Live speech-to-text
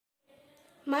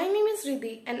My name is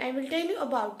Riddhi and I will tell you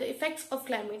about the effects of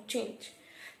climate change.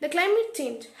 The climate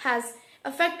change has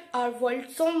affected our world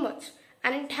so much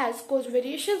and it has caused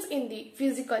variations in the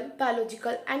physical,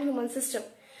 biological and human system.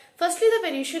 Firstly, the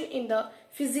variation in the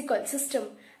physical system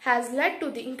has led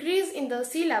to the increase in the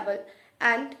sea level,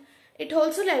 and it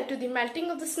also led to the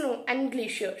melting of the snow and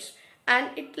glaciers,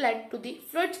 and it led to the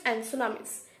floods and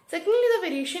tsunamis. Secondly, the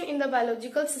variation in the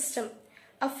biological system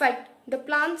affect the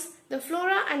plants, the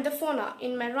flora and the fauna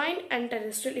in marine and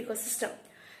terrestrial ecosystem.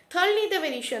 Thirdly, the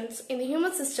variations in the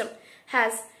human system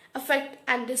has affect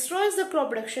and destroys the crop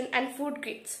production and food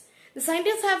grains. The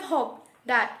scientists have hoped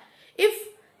that if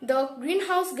the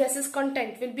greenhouse gases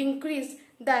content will be increased,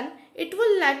 then it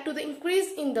will lead to the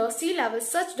increase in the sea level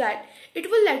such that it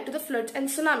will lead to the floods and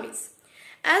tsunamis.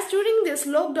 As during this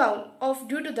lockdown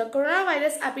due to the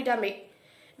coronavirus epidemic,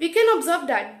 we can observe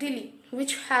that Delhi,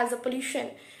 which has a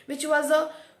pollution which was the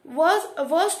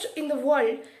worst in the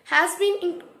world, has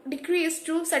been decreased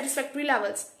to satisfactory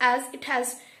levels, as it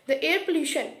has the air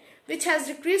pollution which has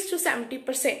decreased to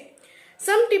 70%.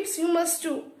 Some tips you must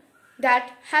do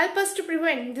that help us to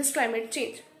prevent this climate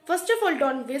change. First of all,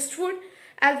 don't waste food,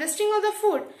 as wasting of the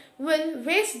food will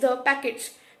waste the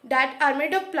packets that are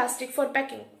made of plastic for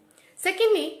packing.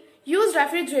 Secondly, use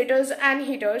refrigerators and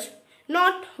heaters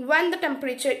not when the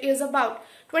temperature is about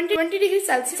 20 degrees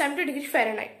Celsius, 70 degrees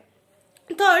Fahrenheit.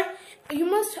 Third, you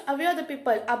must aware the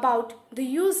people about the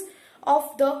use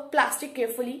of the plastic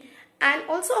carefully and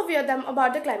also aware them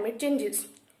about the climate changes.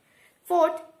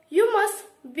 Fourth, you must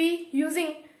be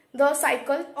using the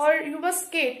cycle or you must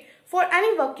skate for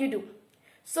any work you do.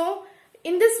 So,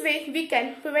 in this way, we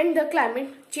can prevent the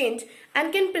climate change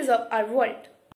and can preserve our world.